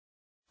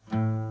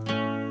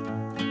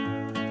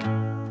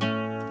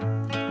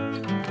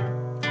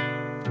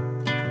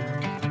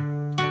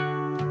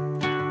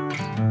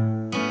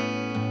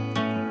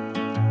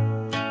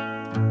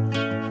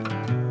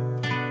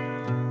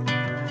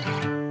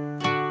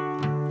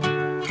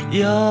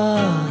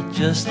You're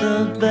just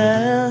the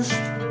best.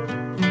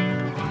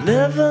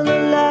 Living a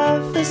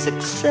life of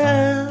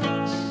success.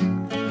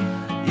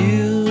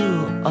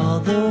 You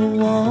are the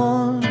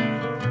one.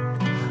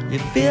 You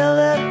feel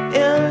it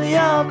in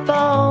your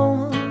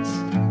bones.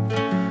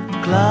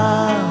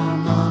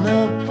 Climb on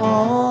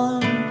upon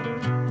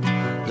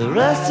the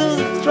rest of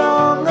the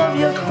throng of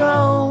your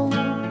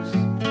thrones.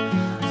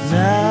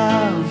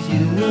 Now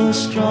you are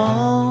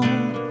strong.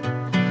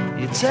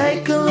 You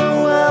take the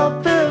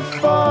world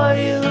before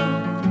you.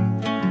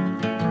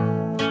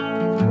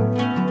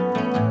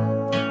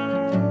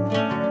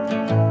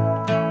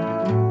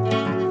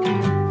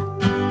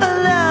 And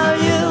now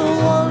you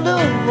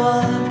wonder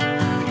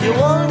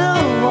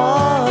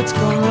what's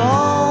gone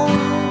wrong.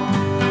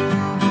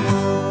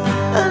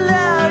 And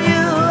now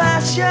you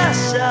ask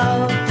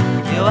yourself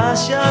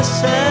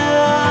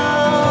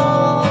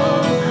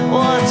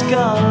what's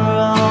gone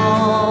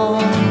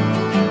wrong.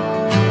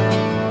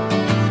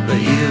 But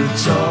you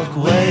talk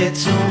way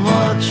too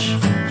much.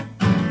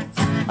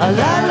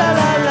 La la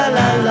la la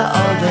la la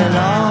all day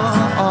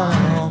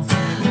long.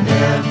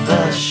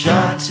 Never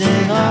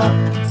shutting up.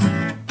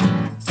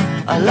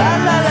 La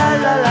la la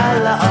la la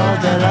la all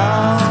day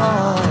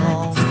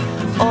long.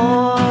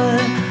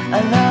 Oh,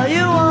 and now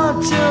you want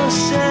to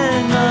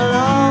sing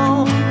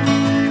along,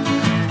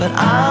 but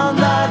I'm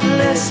not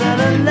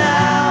listening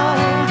now,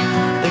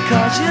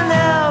 because you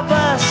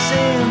never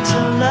seem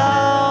to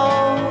know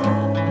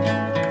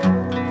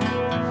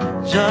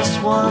just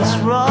what's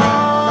wrong.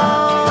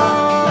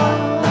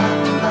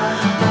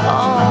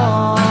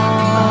 Oh,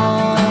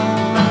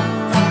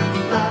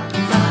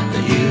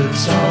 you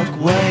talk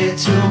way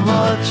too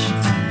much.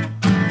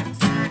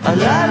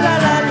 La la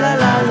la la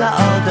la la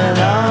all day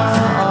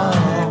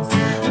long.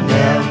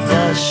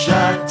 Never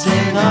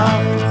shutting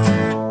up.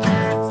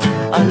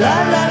 La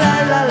la la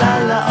la la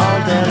la all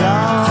day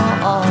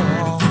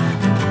long.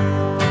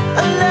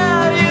 And now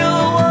you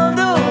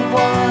wonder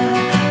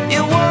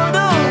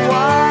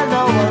why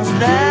no one's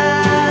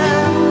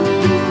there.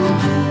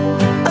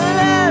 And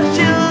as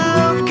you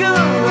look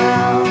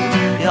around,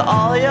 you're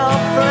all your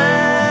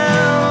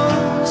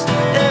friends.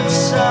 It's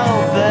so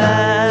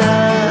bad.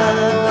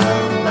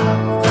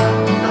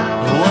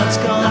 What's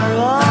gone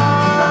wrong?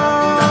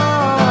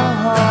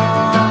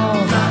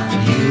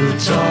 You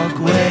talk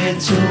way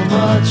too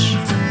much.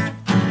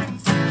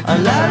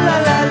 La la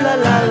la la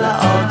la la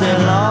all day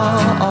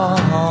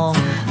long.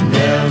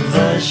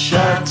 Never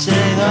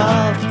shutting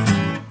up.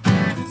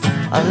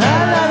 La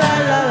la la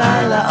la la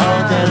la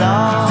all day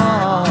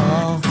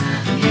long.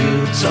 You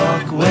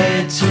talk way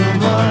too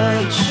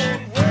much.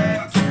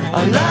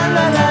 La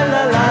la la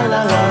la la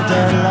la all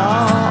day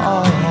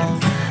long.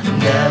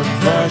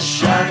 Never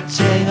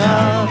shutting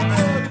up.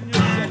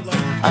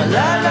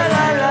 La la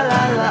la la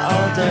la la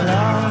all day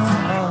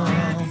long.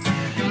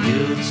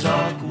 You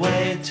talk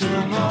way too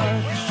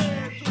much.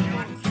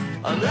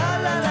 La